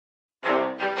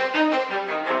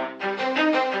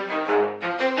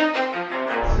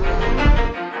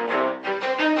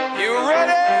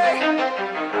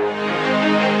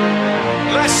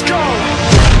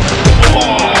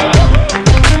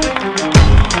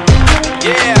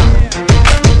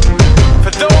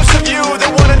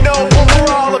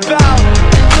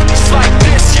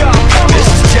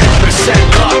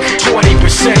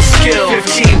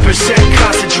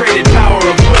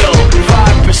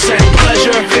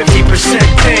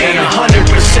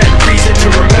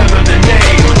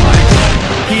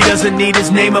need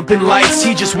his name up in lights.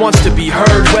 He just wants to be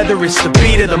heard, whether it's the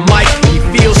beat or the mic. He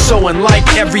feels so unlike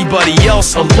everybody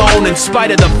else, alone, in spite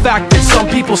of the fact that some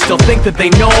people still think that they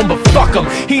know him. But fuck him,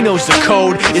 he knows the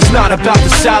code. It's not about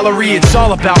the salary, it's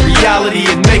all about reality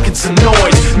and making some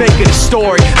noise, making a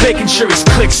story, making sure his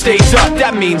click stays up.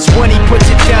 That means when he puts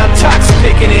it down, Tox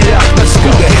picking it up. Let's go.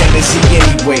 Who the hell is he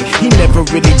anyway? He never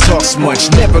really talks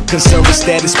much, never concerned with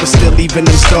status, but still even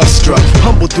him starstruck.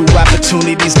 Humble through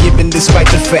opportunities given despite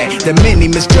the fact that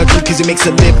many misjudge him cause he makes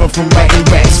a living from writing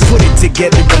raps. Put it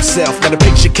together himself, now the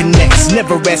picture connects.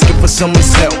 Never asking for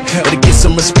someone's help or to get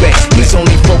some respect. He's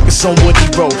only focused on what he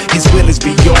wrote. His will is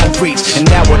beyond reach, and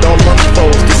now it all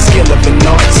unfolds, the skill of an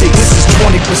artist. This is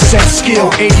 20% skill,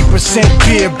 80%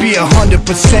 fear. Be 100%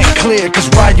 clear, cause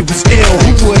Ryu was ill.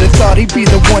 Who would've thought he'd be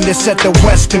the one that set the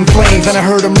West in flames? And I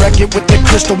heard him wreck it with the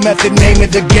crystal method, name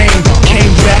of the game.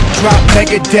 Came back, dropped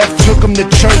Megadeth, took him to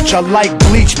church. I like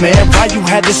Bleach, man. Ryu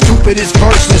had the stupidest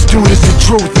verse, this dude is the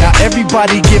truth. Now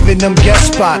everybody giving them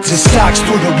guest spots, his stocks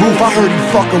through the roof. I heard he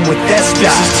fucking with that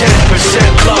stock. This is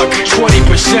 10% luck,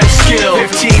 20% skill,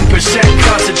 15%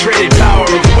 concentrated power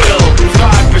of will,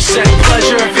 5%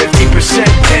 pleasure, 50%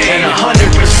 pain, and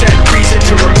 100% reason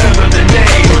to remember the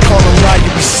name. They call him Ryu,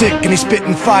 he's sick and he's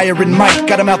spitting fire. And Mike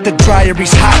got him out the dryer,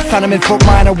 he's hot. Found him in Fort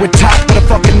Minor with top, but a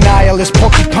fucking nihilist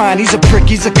porcupine. He's a prick,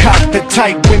 he's a cop. The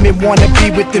type women wanna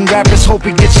be within, rappers hope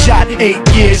he gets shot. 8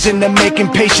 years in the making,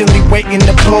 patiently waiting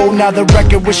to blow. Now the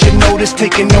record with your notice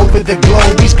taking over the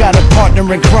globe. He's got a partner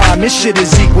in crime, his shit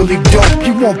is equally dope.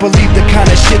 You won't believe the kind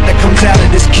of shit that comes out of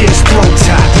this kid's throat.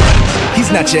 He's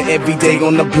not your everyday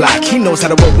on the block. He knows how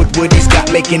to work with what he's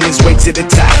got, making his way to the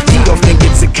top. He don't think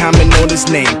it's a comment on his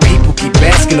name. People keep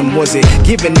asking him, was it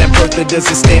given that birth or does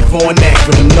it stand for an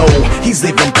acronym? No, he's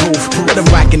living proof. Let him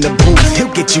rock in the booth.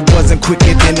 He'll get you buzzing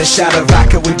quicker than a shot of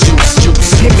vodka with juice.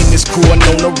 Him and his crew are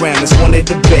known around as one of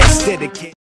the best. Dedicated.